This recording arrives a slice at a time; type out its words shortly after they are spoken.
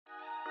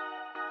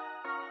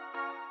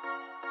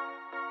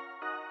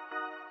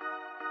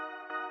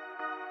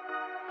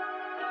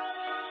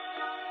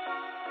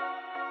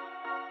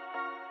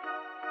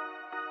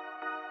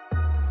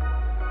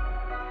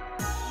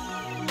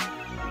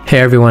Hey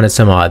everyone, it's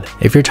Ahmad.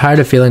 If you're tired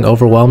of feeling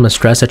overwhelmed and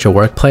stressed at your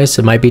workplace,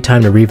 it might be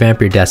time to revamp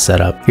your desk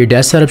setup. Your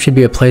desk setup should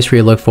be a place where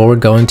you look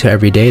forward going to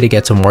every day to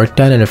get some work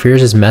done, and if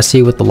yours is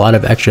messy with a lot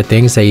of extra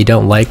things that you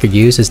don't like or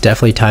use, it's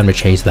definitely time to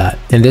change that.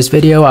 In this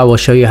video, I will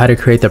show you how to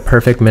create the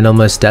perfect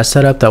minimalist desk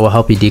setup that will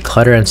help you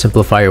declutter and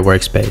simplify your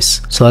workspace.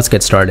 So let's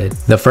get started.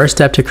 The first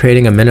step to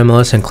creating a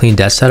minimalist and clean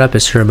desk setup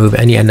is to remove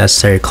any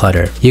unnecessary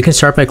clutter. You can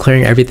start by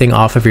clearing everything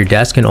off of your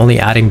desk and only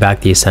adding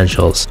back the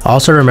essentials.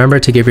 Also remember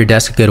to give your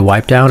desk a good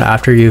wipe down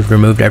after you've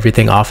removed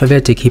everything off of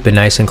it to keep it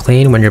nice and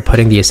clean when you're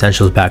putting the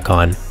essentials back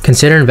on.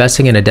 Consider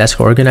investing in a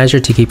desk organizer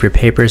to keep your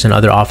papers and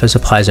other office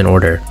supplies in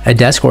order. A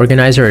desk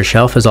organizer or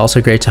shelf is also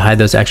great to hide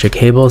those extra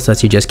cables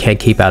that you just can't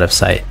keep out of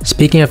sight.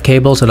 Speaking of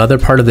cables, another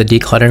part of the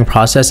decluttering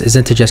process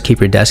isn't to just keep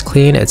your desk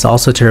clean, it's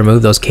also to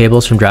remove those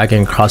cables from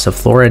dragging across the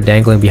floor and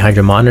dangling behind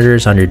your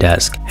monitors on your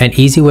desk. An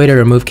easy way to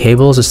remove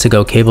cables is to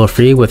go cable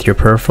free with your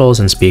peripherals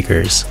and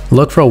speakers.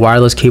 Look for a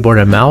wireless keyboard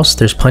and mouse,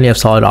 there's plenty of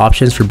solid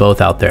options for both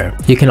out there.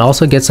 You can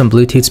also get some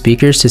Bluetooth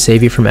speakers to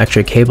save you from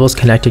extra cables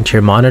connecting to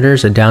your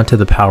monitors and down to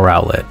the power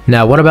outlet.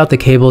 Now what about the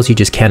cables you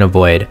just can't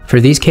avoid?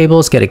 For these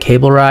cables, get a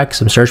cable rack,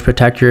 some surge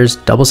protectors,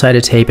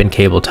 double-sided tape, and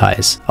cable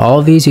ties. All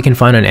of these you can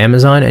find on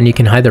Amazon, and you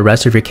can hide the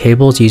rest of your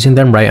cables using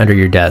them right under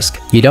your desk.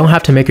 You don't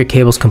have to make your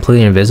cables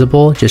completely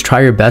invisible, just try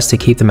your best to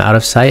keep them out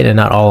of sight and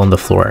not all on the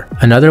floor.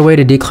 Another way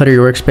to declutter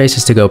your workspace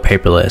is to go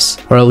paperless,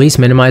 or at least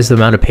minimize the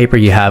amount of paper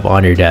you have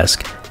on your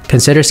desk.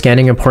 Consider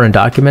scanning important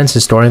documents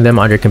and storing them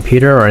on your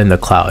computer or in the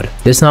cloud.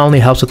 This not only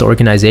helps with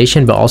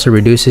organization, but also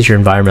reduces your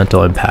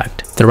environmental impact.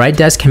 The right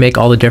desk can make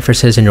all the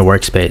differences in your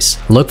workspace.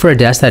 Look for a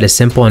desk that is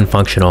simple and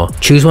functional.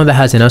 Choose one that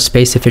has enough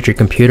space to fit your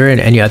computer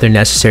and any other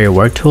necessary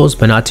work tools,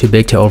 but not too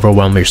big to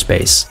overwhelm your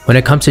space. When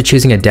it comes to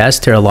choosing a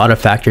desk, there are a lot of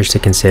factors to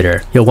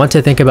consider. You'll want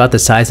to think about the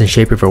size and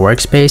shape of your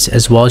workspace,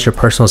 as well as your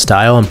personal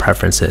style and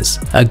preferences.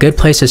 A good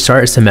place to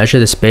start is to measure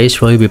the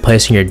space where you'll be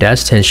placing your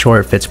desk to ensure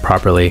it fits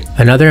properly.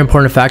 Another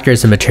important factor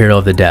is the material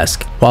of the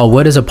desk. While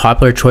wood is a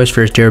popular choice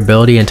for its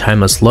durability and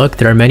timeless look,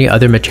 there are many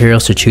other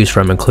materials to choose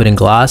from, including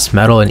glass,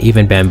 metal, and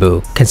even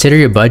bamboo. Consider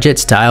your budget,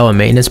 style, and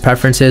maintenance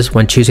preferences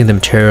when choosing the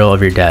material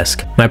of your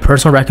desk. My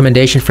personal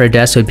recommendation for a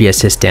desk would be a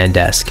sit-stand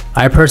desk.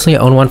 I personally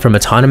own one from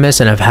Autonomous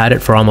and have had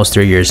it for almost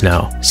 3 years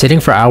now. Sitting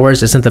for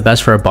hours isn't the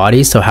best for our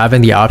bodies, so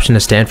having the option to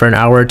stand for an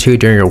hour or two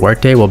during your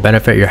workday will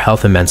benefit your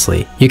health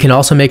immensely. You can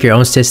also make your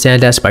own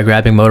sit-stand desk by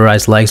grabbing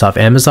motorized legs off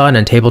Amazon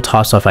and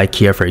tabletops off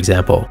IKEA, for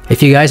example.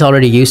 If you guys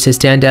already use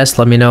sit-stand desks,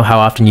 let me know how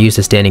often you use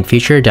the standing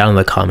feature down in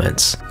the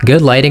comments.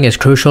 Good lighting is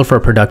crucial for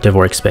a productive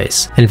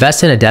workspace.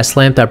 Invest in a desk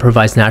lamp that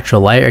provides natural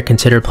light, or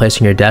consider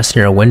placing your desk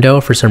near a window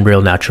for some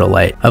real natural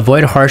light.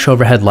 Avoid harsh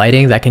overhead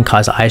lighting that can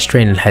cause eye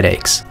strain and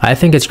headaches. I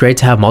think it's great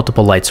to have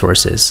multiple light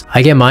sources.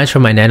 I get mine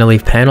from my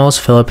Nanoleaf panels,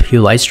 Philips Hue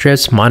light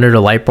strips, monitor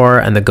light bar,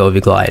 and the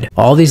Govee Glide.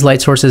 All these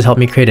light sources help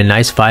me create a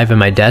nice vibe in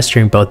my desk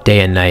during both day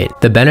and night.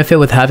 The benefit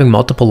with having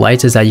multiple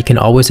lights is that you can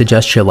always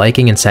adjust your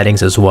lighting and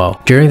settings as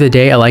well. During the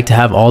day, I like to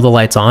have all the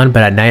lights on,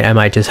 but at night I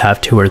might just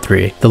have 2 or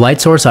 3. The light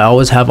source I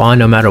always have on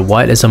no matter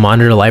what is a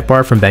monitor light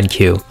bar from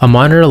BenQ. A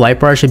monitor light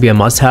bar should be a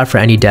must-have for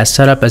any desk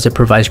setup, as it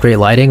provides great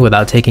lighting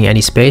without taking any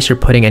space or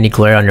putting any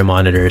glare on your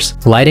monitors.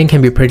 Lighting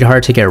can be pretty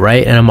hard to get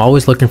right, and I'm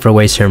always looking for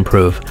ways to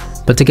improve.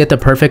 But to get the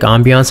perfect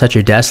ambiance at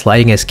your desk,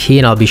 lighting is key,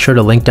 and I'll be sure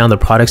to link down the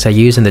products I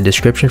use in the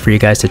description for you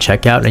guys to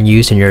check out and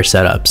use in your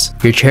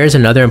setups. Your chair is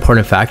another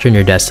important factor in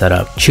your desk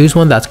setup. Choose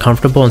one that's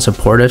comfortable and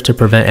supportive to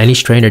prevent any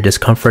strain or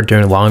discomfort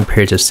during long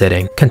periods of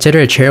sitting. Consider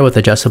a chair with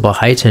adjustable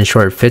height to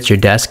ensure it fits your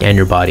desk and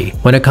your body.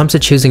 When it comes to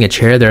choosing a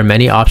chair, there are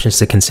many options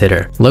to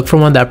consider. Look for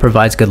one that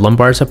provides good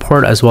lumbar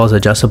support as well as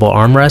adjustable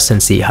armrests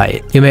and seat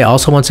height. You may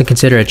also want to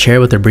consider a chair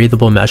with a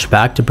breathable mesh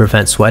back to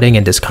prevent sweating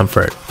and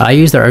discomfort. I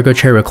use the Ergo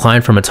Chair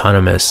Recline from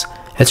Autonomous.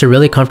 It's a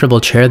really comfortable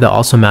chair that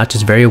also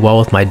matches very well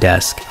with my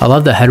desk. I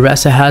love the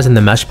headrest it has and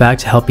the mesh back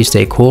to help you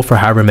stay cool for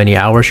however many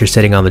hours you're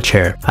sitting on the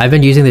chair. I've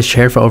been using this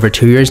chair for over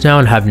 2 years now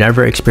and have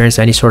never experienced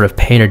any sort of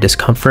pain or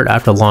discomfort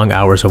after long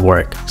hours of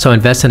work. So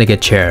invest in a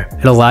good chair.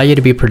 It'll allow you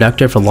to be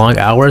productive for long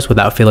hours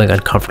without feeling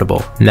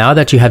uncomfortable. Now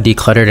that you have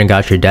decluttered and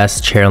got your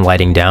desk, chair, and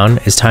lighting down,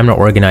 it's time to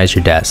organize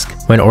your desk.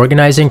 When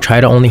organizing,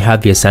 try to only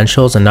have the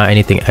essentials and not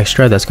anything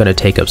extra that's going to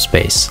take up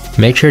space.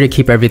 Make sure to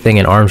keep everything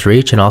in arm's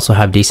reach and also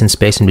have decent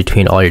space in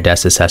between all your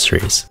desk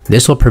accessories.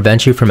 This will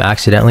prevent you from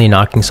accidentally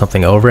knocking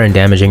something over and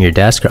damaging your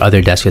desk or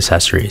other desk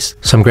accessories.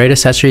 Some great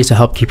accessories to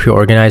help keep you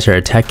organized are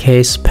a tech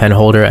case, pen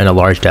holder, and a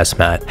large desk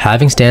mat.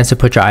 Having stands to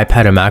put your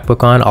iPad or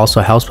MacBook on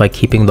also helps by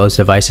keeping those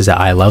devices at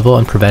eye level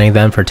and preventing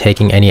them from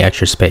taking any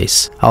extra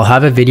space. I'll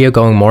have a video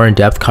going more in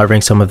depth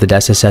covering some of the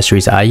desk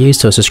accessories I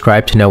use, so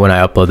subscribe to know when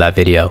I upload that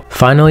video.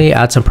 Finally,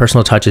 add some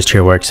personal touches to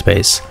your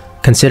workspace.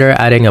 Consider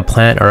adding a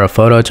plant or a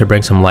photo to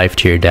bring some life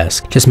to your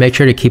desk. Just make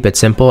sure to keep it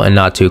simple and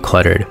not too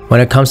cluttered.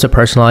 When it comes to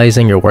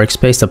personalizing your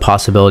workspace, the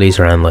possibilities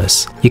are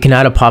endless. You can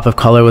add a pop of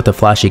color with a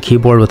flashy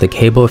keyboard with a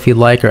cable if you'd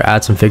like, or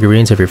add some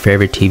figurines of your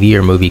favorite TV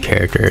or movie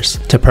characters.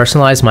 To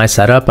personalize my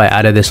setup, I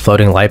added this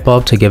floating light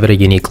bulb to give it a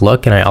unique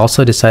look, and I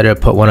also decided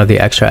to put one of the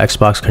extra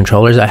Xbox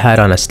controllers I had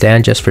on a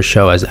stand just for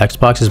show, as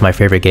Xbox is my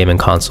favorite gaming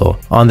console.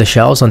 On the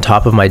shelves on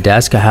top of my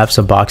desk, I have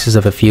some boxes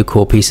of a few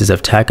cool pieces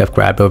of tech I've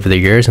grabbed over the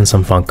years and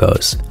some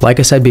Funkos. Like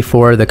I said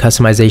before, the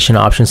customization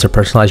options to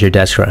personalize your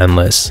desk are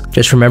endless.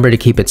 Just remember to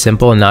keep it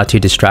simple and not too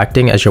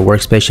distracting, as your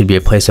workspace should be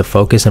a place of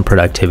focus and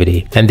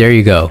productivity. And there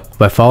you go.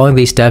 By following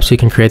these steps, you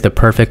can create the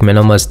perfect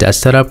minimalist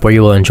desk setup where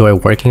you will enjoy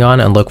working on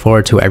and look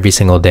forward to every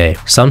single day.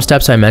 Some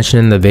steps I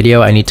mentioned in the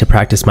video I need to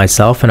practice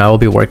myself, and I will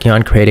be working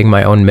on creating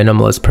my own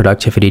minimalist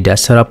productivity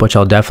desk setup, which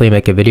I'll definitely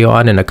make a video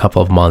on in a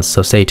couple of months,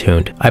 so stay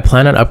tuned. I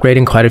plan on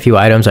upgrading quite a few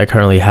items I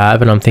currently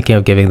have, and I'm thinking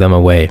of giving them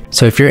away.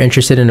 So if you're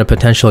interested in a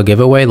potential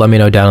giveaway, let me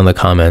know down in the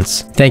comments.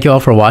 Thank you all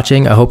for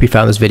watching. I hope you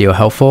found this video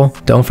helpful.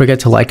 Don't forget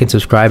to like and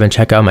subscribe, and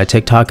check out my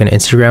TikTok and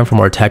Instagram for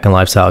more tech and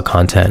lifestyle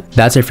content.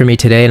 That's it for me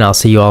today, and I'll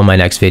see you all in my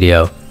next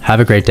video. Have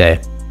a great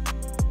day.